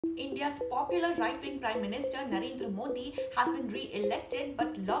India's popular right-wing Prime Minister Narendra Modi has been re-elected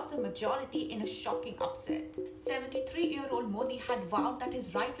but lost the majority in a shocking upset. 73-year-old Modi had vowed that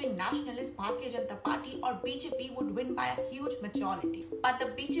his right-wing nationalist Bharatiya Janata Party or BJP would win by a huge majority. But the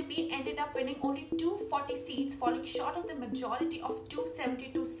BJP ended up winning only 240 seats, falling short of the majority of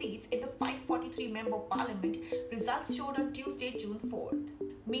 272 seats in the 543-member parliament, results showed on Tuesday, June 4th.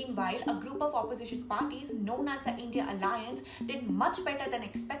 Meanwhile, a group of opposition parties known as the India Alliance did much better than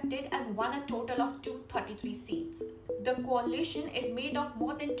expected and won a total of 233 seats. The coalition is made of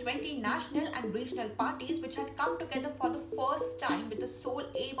more than 20 national and regional parties which had come together for the first time with the sole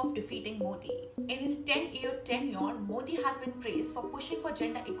aim of defeating Modi. In his 10-year tenure, Modi has been praised for pushing for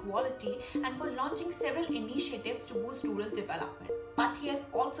gender equality and for launching several initiatives to boost rural development. But he has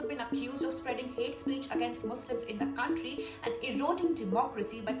also been accused of spreading hate speech against Muslims in the country and eroding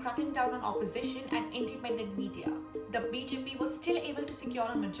democracy by cracking down on opposition and independent media. The BJP was still able to secure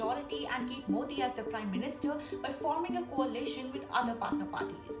a majority and keep Modi as the Prime Minister by forming a coalition with other partner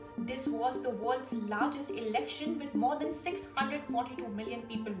parties. This was the world's largest election with more than 642 million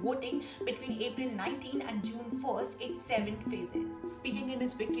people voting between April 19 and June 1st in 7 phases. Speaking in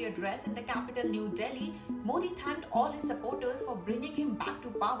his victory address in the capital New Delhi, Modi thanked all his supporters for bringing him back to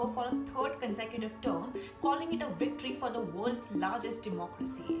power for a third consecutive term, calling it a victory for the world's largest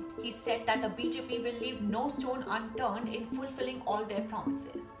democracy. He said that the BJP will leave no stone unturned in fulfilling all their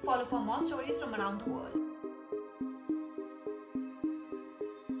promises. Follow for more stories from around the world.